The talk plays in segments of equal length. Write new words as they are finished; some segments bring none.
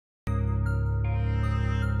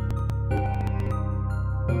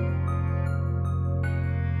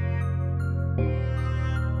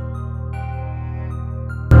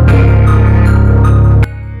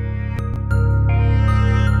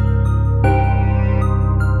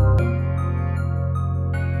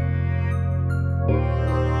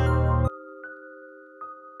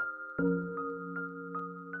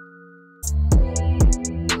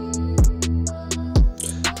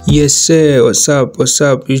Yes sir, what's up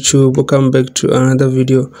YouTube, welcome back to another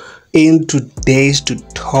video. In today's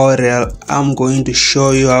tutorial I'm going to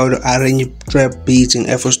show you how to arrange trap beats in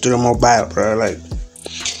flstudiomobile, bro. Like,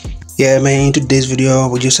 yeah man, in today's video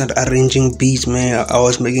we just started arranging beats, man. I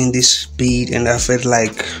was making this beat and I felt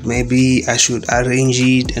like maybe I should arrange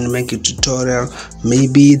it and make a tutorial.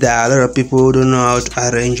 Maybe there are a lot of people who don't know how to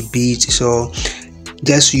arrange beats, so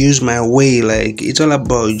just use my way. Like, it's all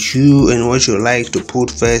about you and what you like to put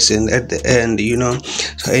first and at the end, you know.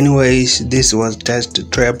 So anyways, this was just a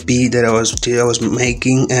trap beat that I was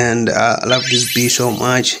making, and I love this beat so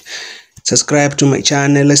much. Subscribe to my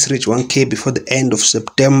channel. Let's reach 1k before the end of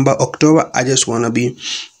October. I just want to be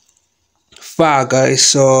far, guys.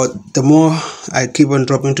 So the more I keep on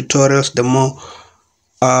dropping tutorials, the more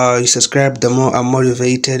you subscribe, the more I'm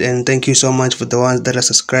motivated. And thank you so much for the ones that are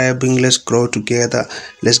subscribing. Let's grow together.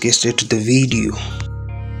 Let's get straight to the video.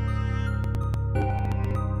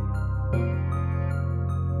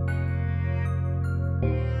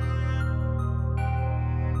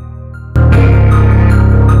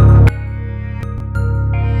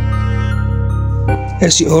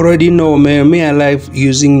 As you already know, man, I like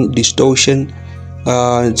using distortion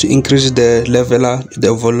to increase the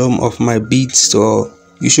the volume of my beats. So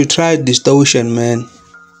you should try distortion, man.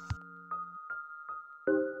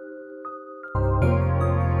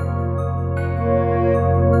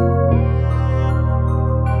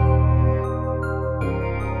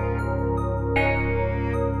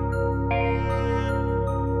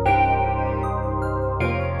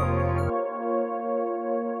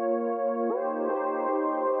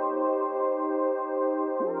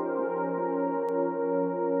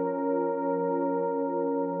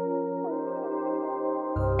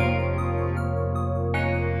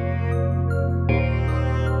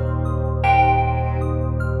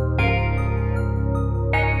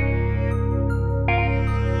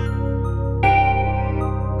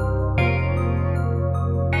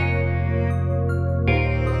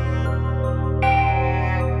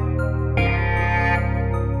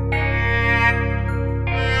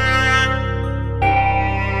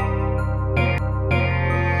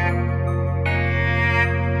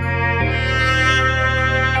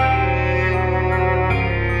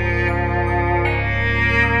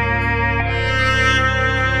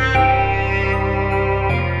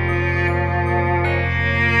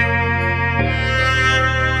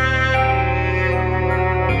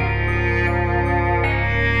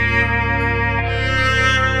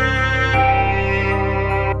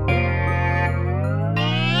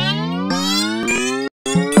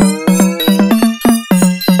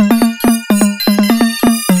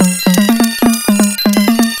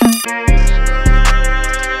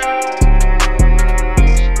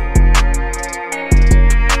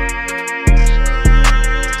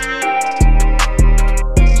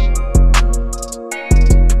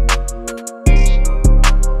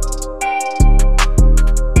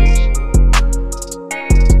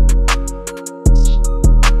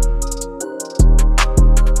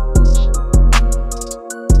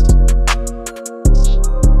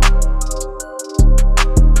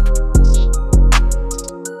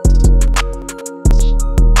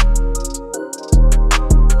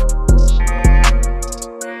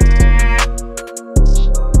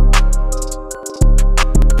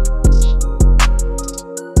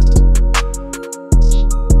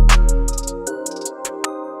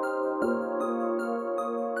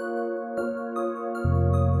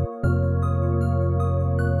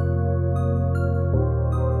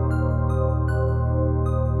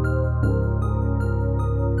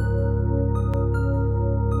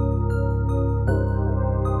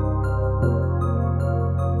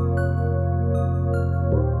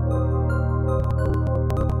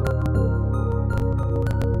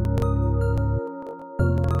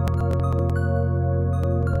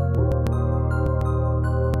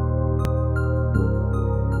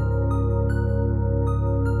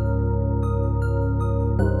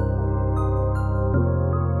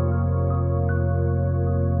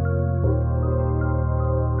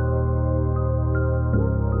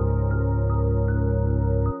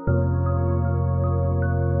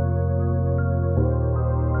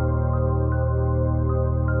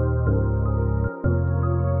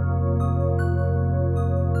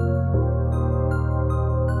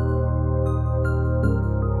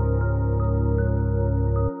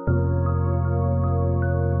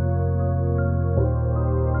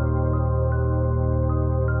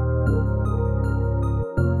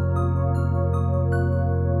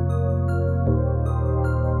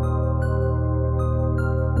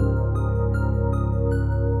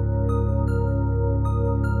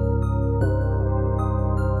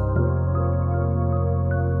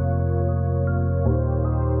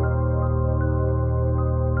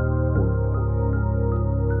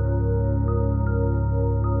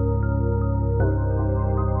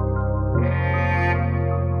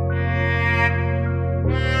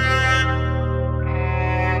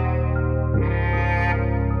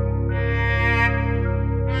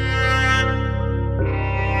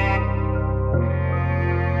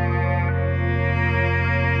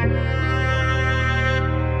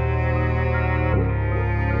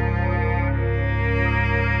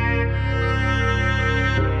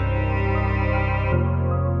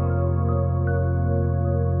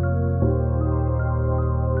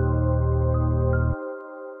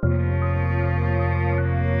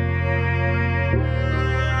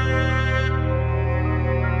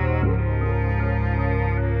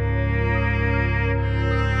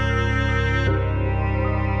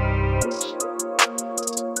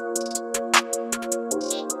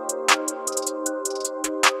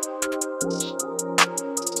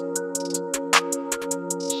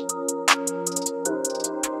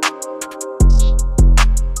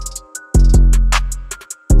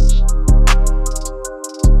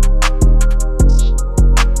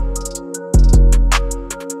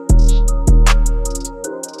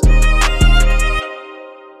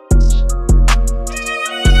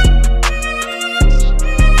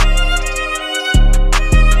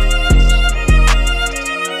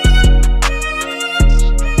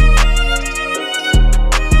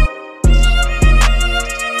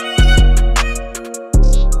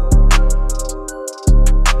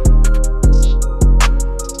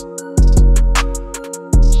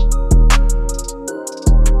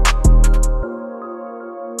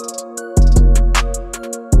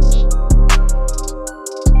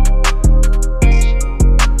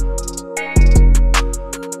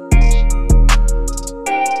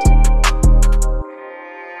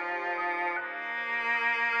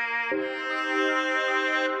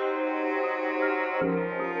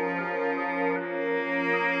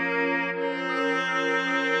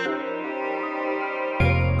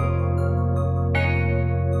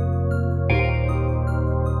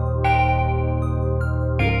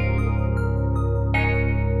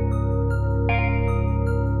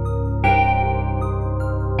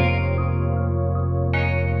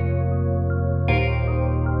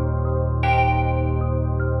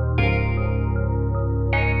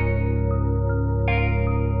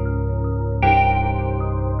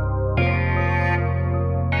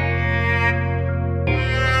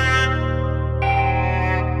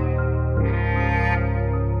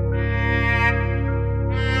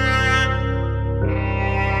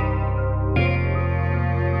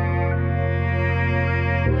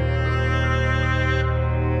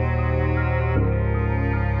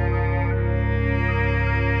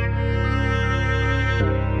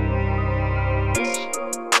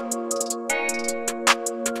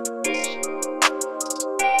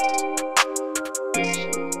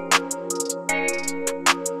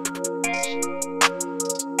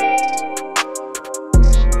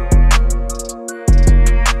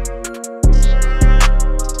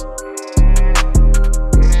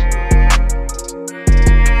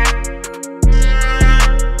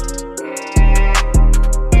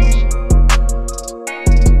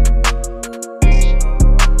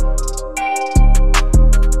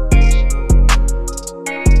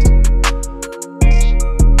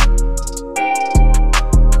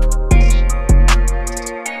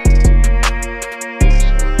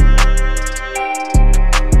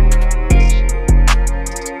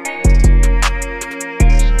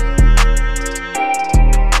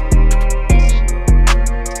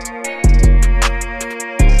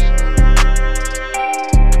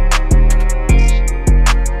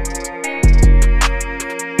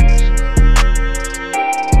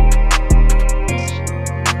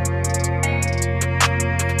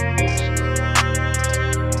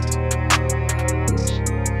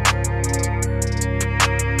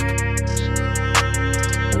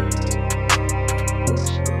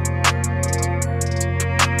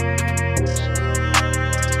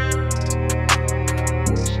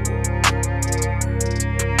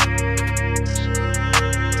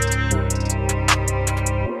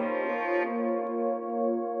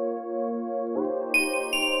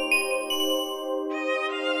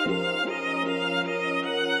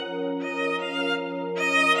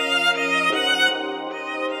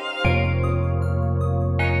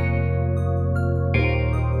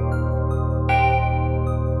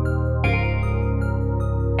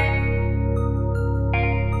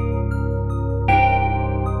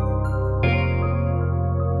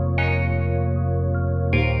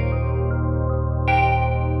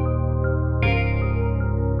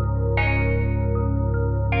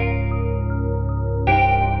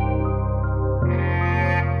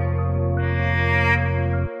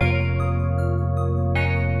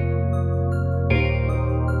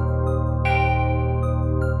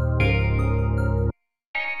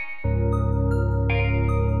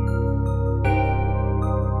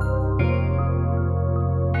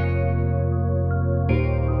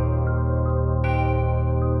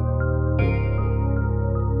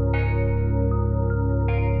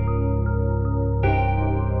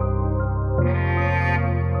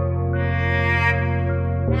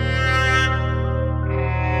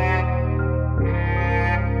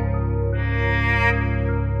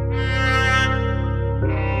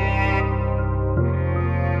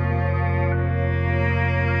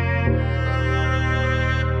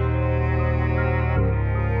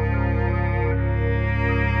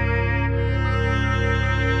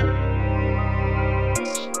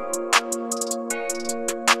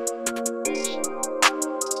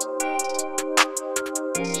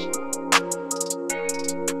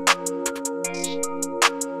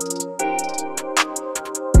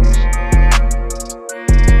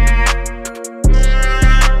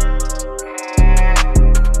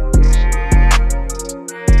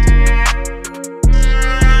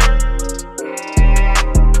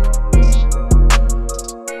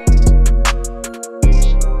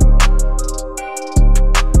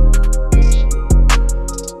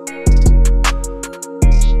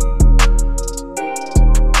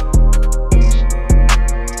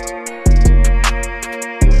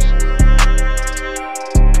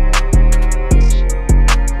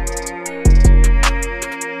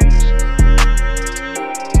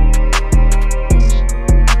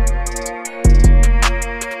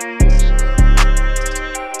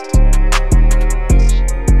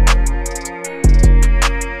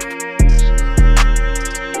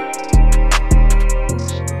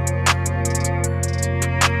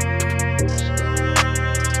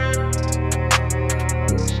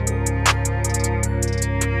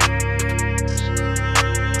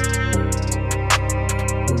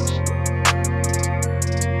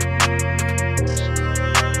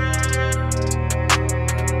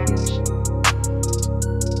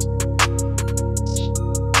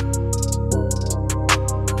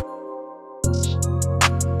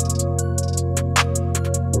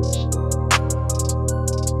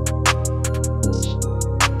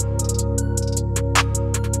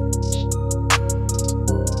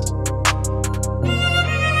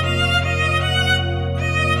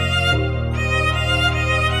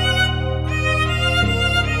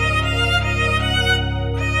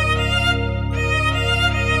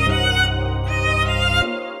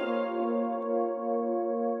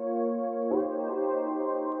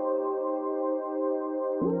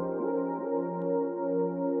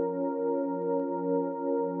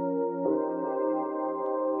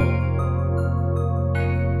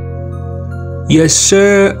 Yes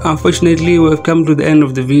sir, unfortunately we've come to the end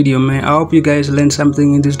of the video, man. I hope you guys learned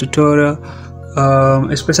something in this tutorial,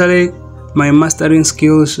 especially my mastering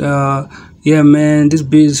skills. Yeah man, this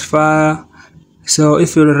beat is fire. So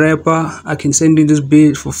if you're a rapper, I can send you this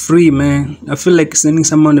beat for free, man. I feel like sending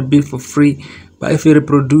someone a beat for free. But if you're a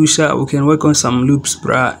producer, we can work on some loops,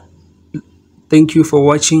 bruh. Thank you for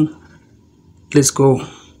watching. Let's go.